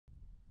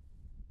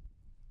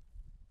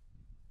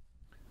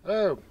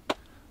Hello.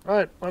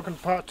 Right, welcome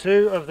to part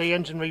 2 of the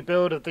engine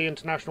rebuild of the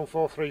International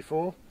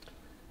 434.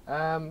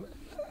 Going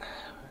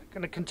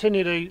to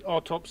continue the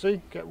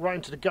autopsy, get right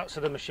into the guts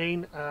of the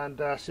machine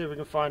and see if we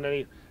can find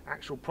any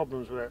actual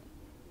problems with it.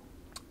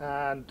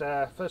 And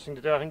first thing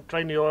to do, I think,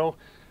 drain the oil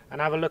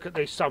and have a look at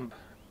the sump,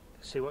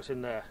 see what's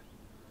in there.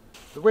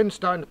 The wind's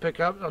starting to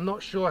pick up. I'm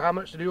not sure how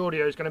much of the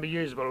audio is going to be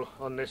usable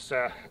on this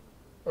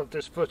of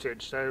this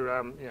footage,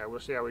 so yeah, we'll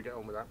see how we get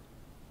on with that.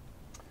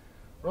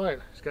 Right,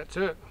 let's get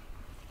to it.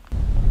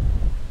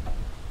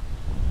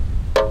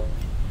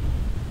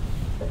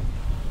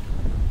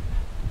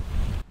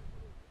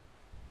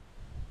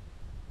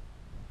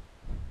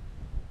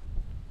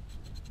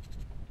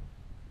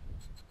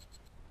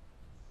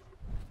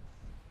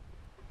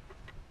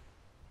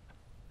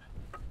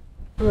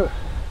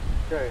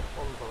 Okay,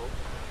 1 volt.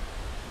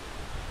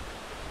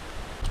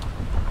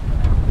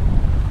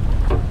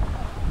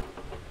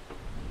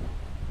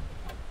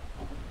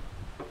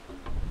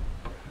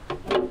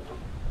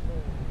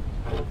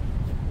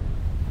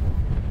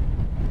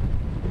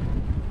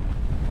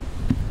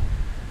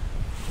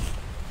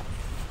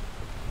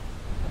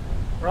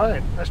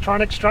 Right, let's try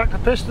and extract a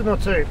piston or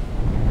two.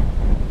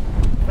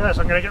 First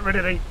I'm going to get rid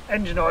of the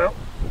engine oil.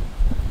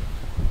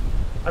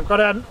 I've got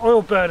an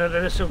oil burner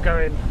that this will go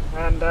in,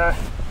 and I'll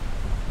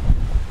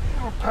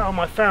put on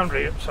my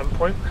foundry at some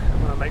point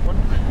when I make one.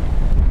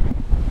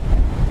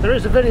 There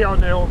is a video on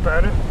the oil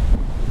burner.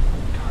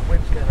 God,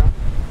 wind's getting up.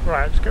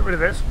 Right, let's get rid of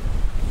this.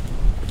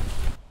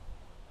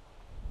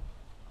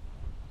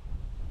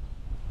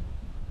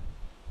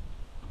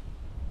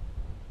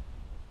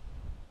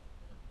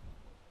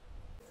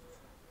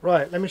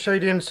 Right, let me show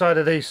you the inside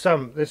of the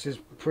sump. This is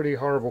pretty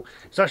horrible.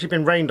 It's actually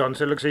been rained on,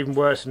 so it looks even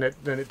worse than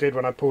it did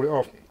when I pulled it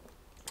off.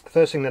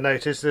 First thing to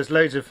notice, there's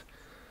loads of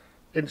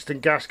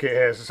instant gasket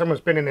here, so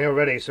someone's been in here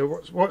already.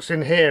 So what's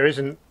in here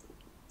isn't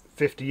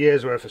 50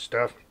 years worth of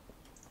stuff.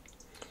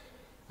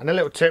 And a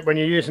little tip, when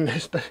you're using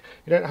this,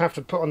 you don't have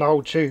to put on the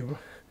whole tube.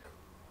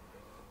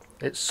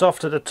 It's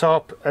soft at the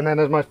top, and then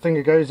as my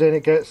finger goes in,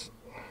 it gets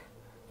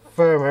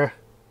firmer.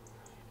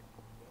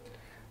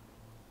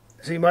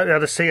 So you might be able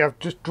to see I've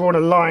just drawn a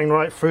line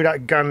right through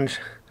that gunge.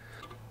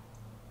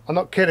 I'm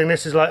not kidding,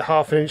 this is like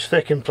 ½ inch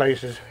thick in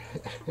places.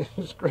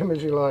 As grim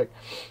as you like.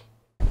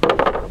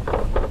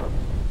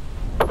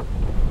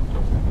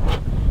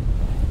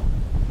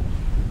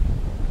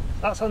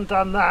 That's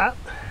undone that,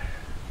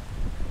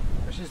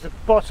 which is the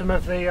bottom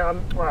of the,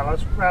 well,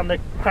 that's around the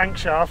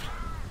crankshaft.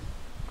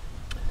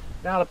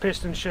 Now the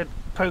piston should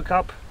poke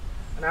up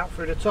and out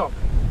through the top.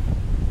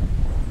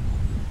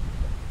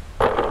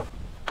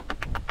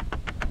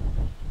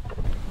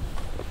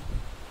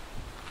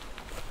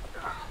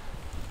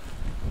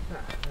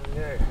 There we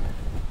go.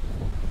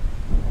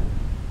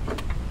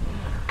 That's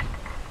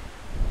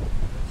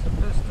the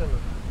piston.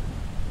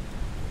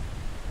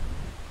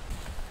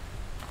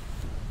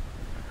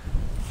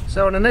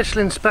 So on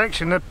initial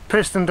inspection, the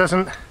piston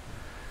doesn't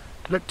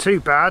look too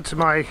bad to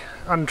my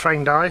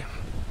untrained eye.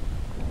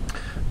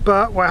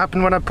 But what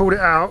happened when I pulled it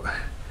out,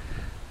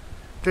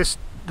 the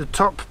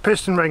top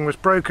piston ring was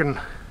broken.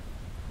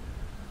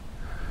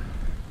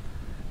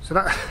 So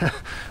that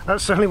that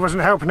certainly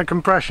wasn't helping the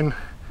compression.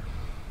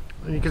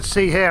 And you can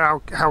see here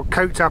how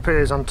coked up it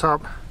is on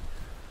top.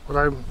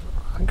 Although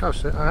I think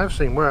I have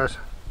seen worse.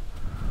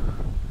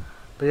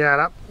 But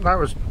yeah, that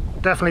was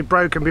definitely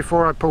broken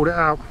before I pulled it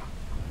out.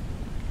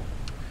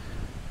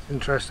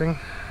 Interesting.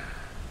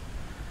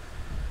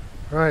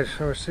 Right,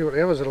 so let's see what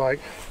the others are like.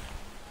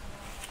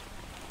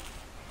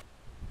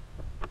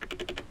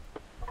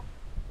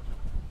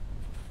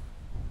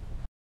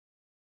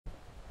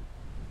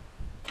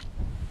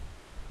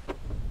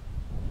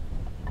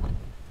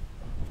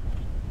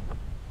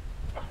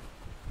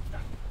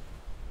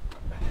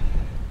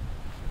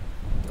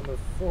 Number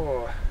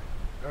 4.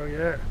 Oh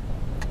yeah.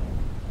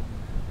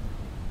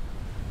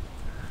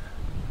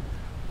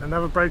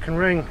 Another broken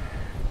ring.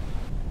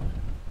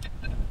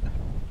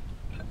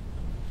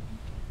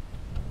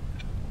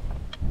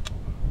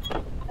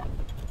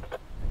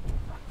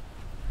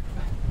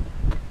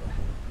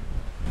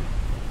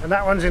 And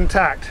that one's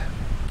intact.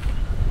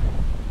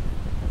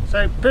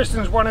 So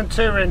pistons 1 and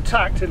 2 are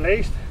intact at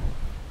least.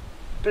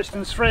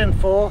 Pistons 3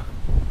 and 4,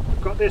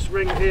 I've got this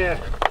ring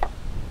here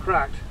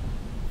cracked.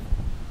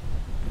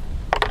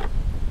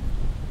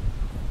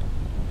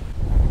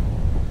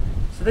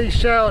 So these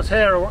shells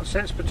here are what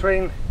sits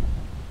between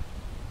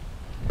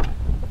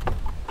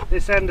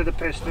this end of the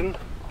piston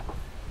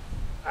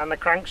and the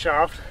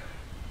crankshaft,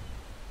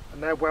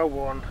 and they're well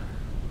worn.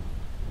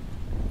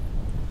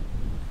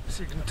 As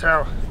you can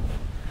tell,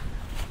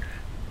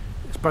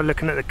 it's by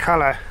looking at the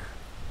colour.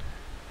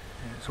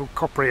 It's all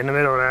coppery in the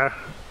middle there.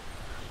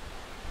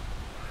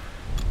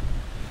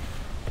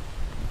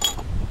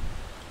 So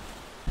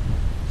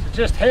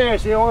just here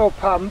is the oil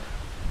pump,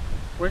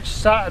 which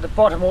sat at the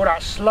bottom of all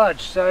that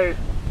sludge. So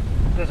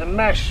there's a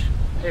mesh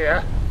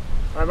here.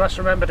 I must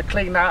remember to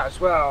clean that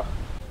as well.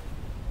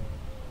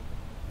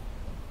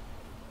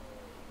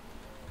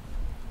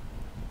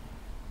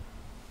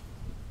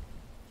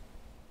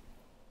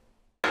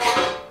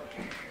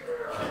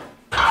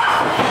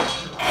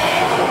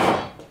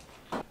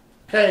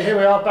 Okay, here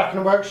we are back in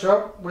the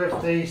workshop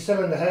with the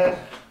cylinder head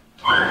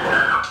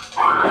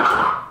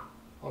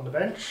on the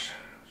bench,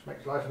 which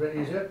makes life a bit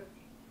easier.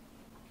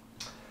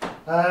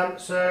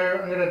 So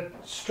I'm going to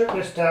strip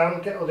this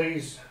down, get all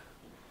these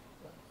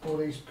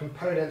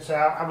components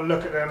out, have a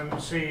look at them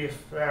and see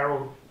if they're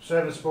all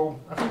serviceable.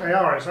 I think they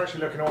are. It's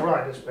actually looking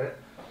alright, this bit.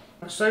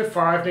 So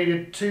far I've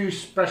needed two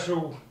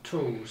special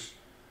tools.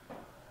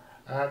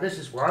 This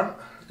is one.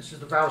 This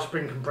is the valve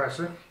spring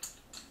compressor.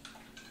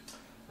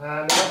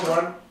 And the other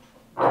one,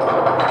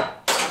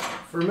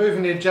 for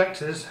removing the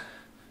injectors,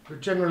 we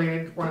generally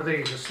need one of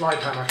these, a slide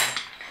hammer.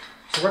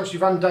 So once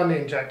you've undone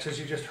the injectors,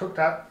 you just hook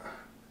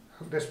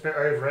this bit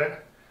over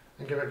it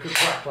and give it a good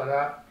whack like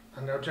that,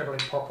 and they'll generally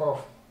pop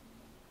off.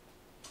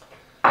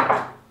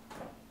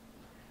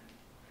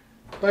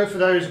 Both of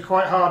those are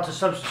quite hard to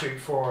substitute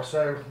for,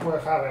 so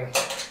worth having.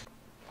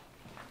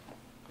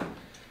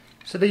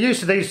 So the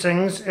use of these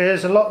things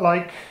is a lot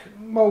like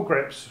mole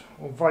grips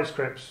or vice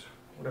grips,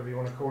 whatever you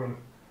want to call them.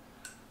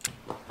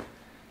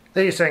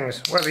 These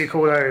things, whatever you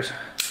call those,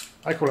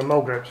 I call them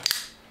mole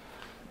grips.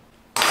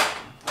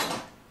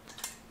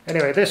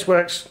 Anyway, this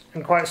works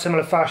in quite a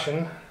similar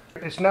fashion.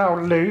 It's now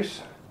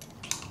loose,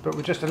 but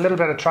with just a little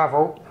bit of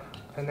travel,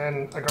 and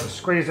then I've got to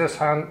squeeze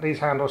these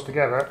handles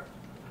together.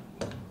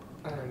 There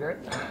we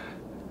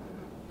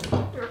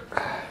go.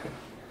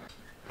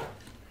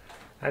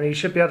 And you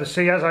should be able to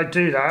see as I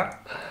do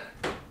that,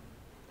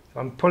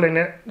 I'm pulling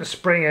the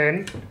spring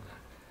in,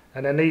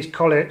 and then these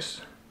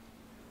collets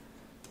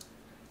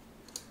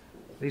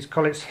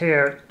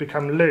here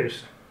become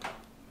loose.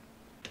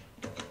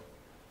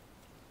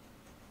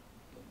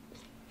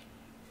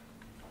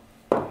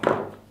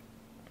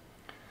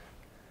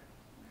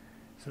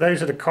 So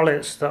those are the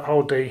collets that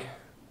hold the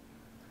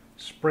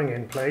spring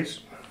in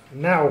place.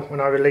 Now when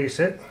I release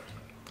it,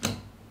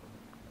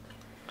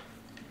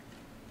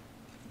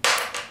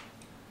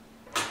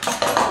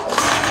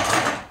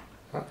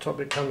 that top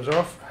bit comes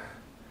off,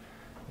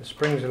 the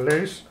springs are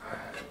loose,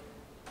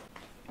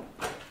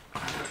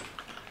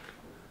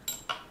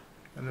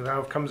 and the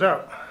valve comes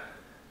out.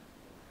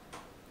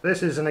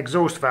 This is an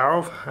exhaust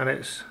valve, and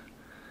it's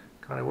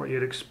kind of what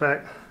you'd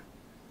expect.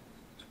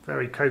 It's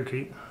very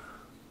cokey.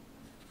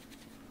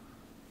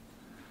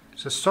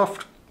 It's a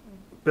soft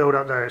build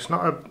up there. It's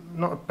not a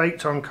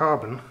baked on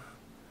carbon. In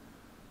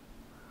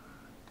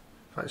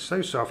fact, it's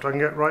so soft I can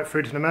get right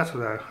through to the metal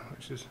there,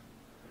 which is,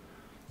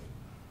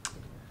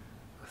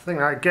 I think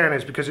that again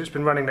is because it's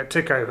been running that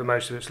tick over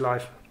most of its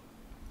life.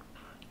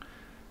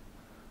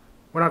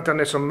 When I've done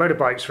this on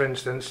motorbikes, for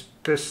instance,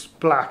 this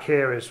black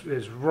here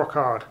is rock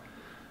hard.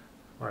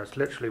 Well, it's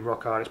literally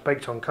rock hard. It's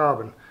baked on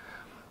carbon,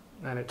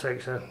 and it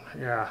takes a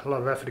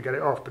lot of effort to get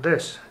it off. But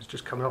this is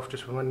just coming off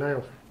just with one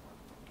nail.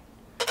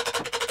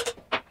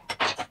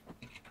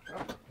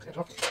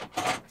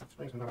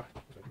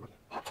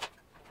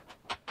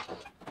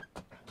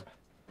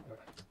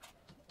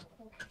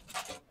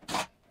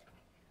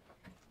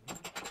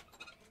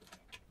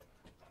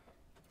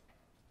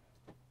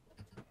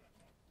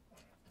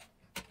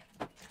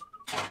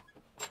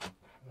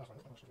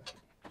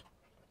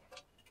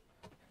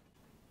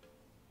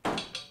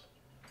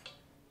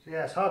 So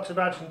yeah, it's hard to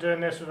imagine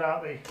doing this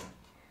without the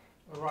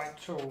right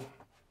tool.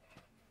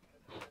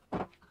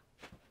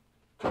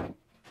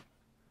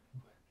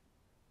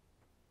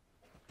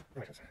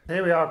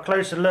 Here we are, a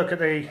closer look at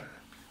the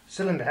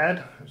cylinder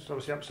head. It's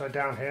obviously upside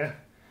down here.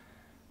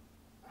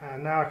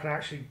 And now I can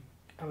actually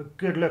have a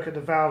good look at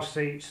the valve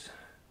seats,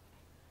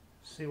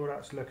 see what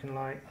that's looking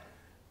like.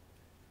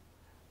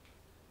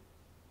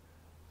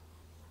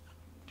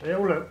 They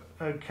all look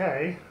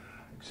okay,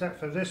 except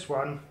for this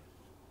one.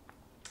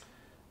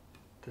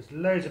 There's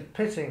loads of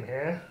pitting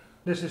here.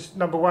 This is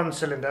number one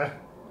cylinder,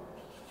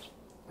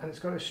 and it's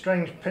got a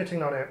strange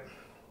pitting on it.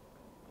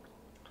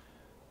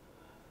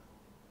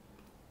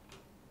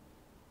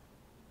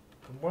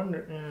 I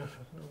wonder,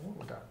 what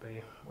would that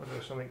be? Whether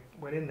something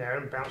went in there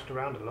and bounced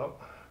around a lot.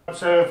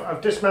 So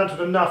I've dismantled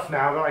enough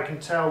now that I can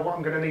tell what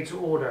I'm going to need to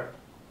order.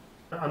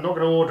 I'm not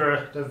going to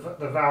order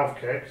the valve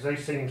kit because they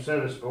seem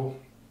serviceable.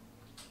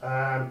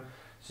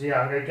 So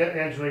yeah, I'm going to get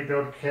the engine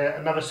rebuild kit,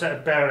 another set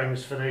of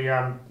bearings for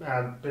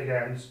the big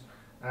ends,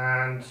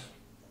 and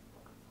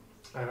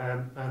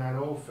an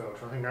oil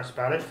filter. I think that's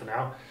about it for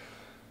now.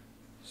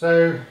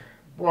 So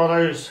while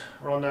those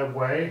are on their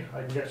way,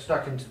 I can get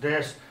stuck into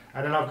this,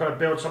 and then I've got to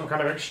build some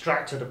kind of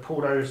extractor to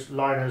pull those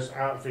liners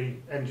out of the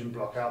engine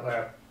block out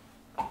there.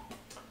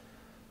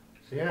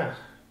 So yeah,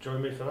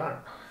 join me for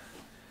that.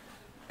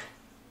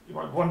 You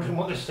might be wondering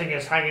what this thing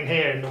is hanging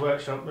here in the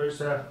workshop.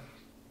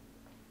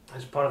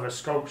 It's part of a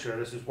sculpture.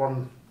 This is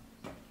one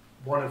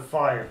of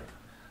 5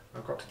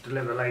 I've got to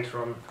deliver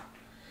later on.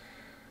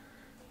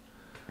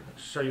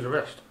 Let's show you the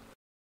rest.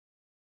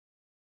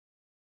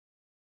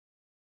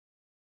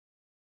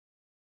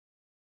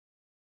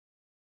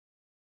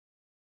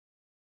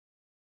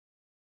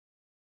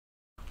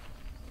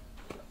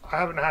 I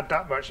haven't had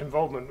that much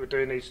involvement with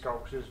doing these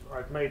sculptures.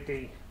 I've made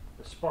the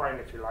spine,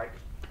 if you like,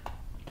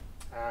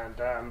 and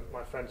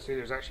my friend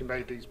Celia's actually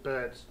made these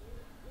birds.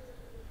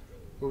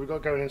 Well, we've got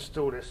to go and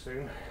install this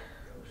soon,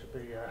 which should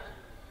be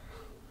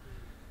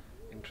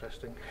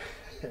interesting.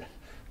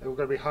 They're all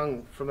going to be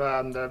hung from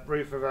the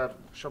roof of a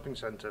shopping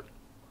centre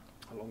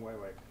a long way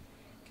away.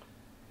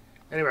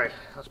 Anyway,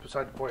 that's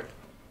beside the point.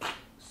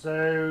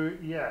 So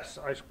yes,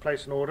 I should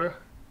place an order,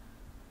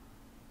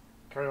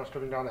 carry on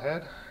stripping down the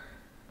head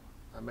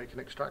and make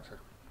an extractor.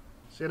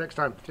 See you next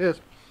time.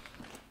 Cheers.